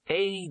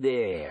Hey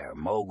there,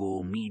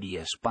 Mogul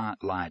Media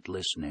Spotlight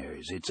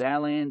listeners. It's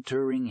Alan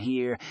Turing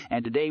here,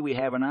 and today we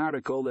have an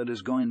article that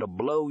is going to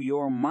blow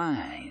your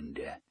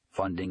mind.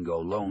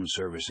 Fundingo Loan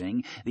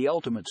Servicing, the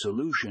ultimate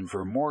solution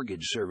for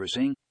mortgage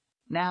servicing.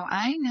 Now,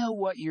 I know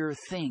what you're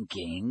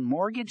thinking.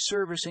 Mortgage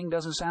servicing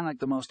doesn't sound like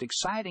the most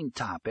exciting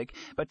topic,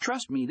 but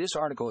trust me, this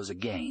article is a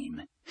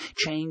game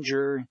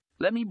changer.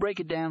 Let me break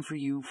it down for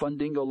you.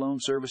 Fundingo Loan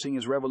Servicing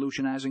is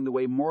revolutionizing the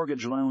way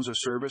mortgage loans are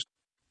serviced.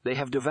 They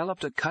have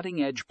developed a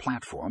cutting-edge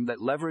platform that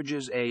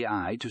leverages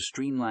AI to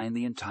streamline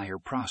the entire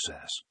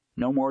process.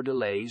 No more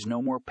delays,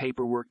 no more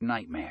paperwork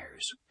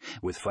nightmares.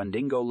 With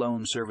Fundingo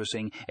Loan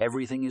Servicing,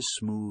 everything is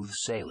smooth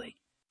sailing.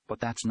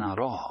 But that's not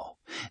all.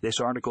 This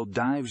article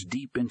dives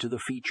deep into the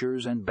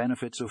features and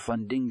benefits of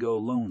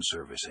Fundingo Loan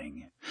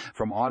Servicing.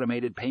 From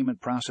automated payment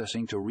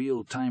processing to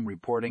real-time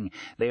reporting,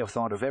 they have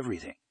thought of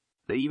everything.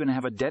 They even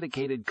have a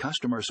dedicated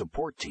customer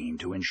support team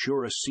to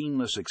ensure a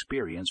seamless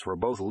experience for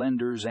both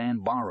lenders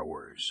and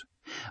borrowers.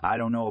 I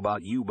don't know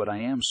about you, but I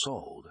am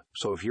sold.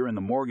 So if you're in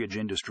the mortgage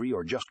industry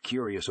or just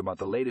curious about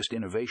the latest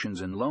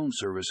innovations in loan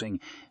servicing,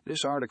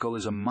 this article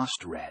is a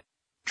must-read.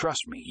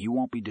 Trust me, you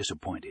won't be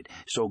disappointed.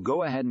 So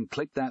go ahead and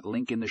click that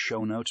link in the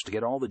show notes to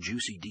get all the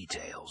juicy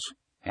details.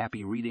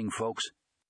 Happy reading, folks.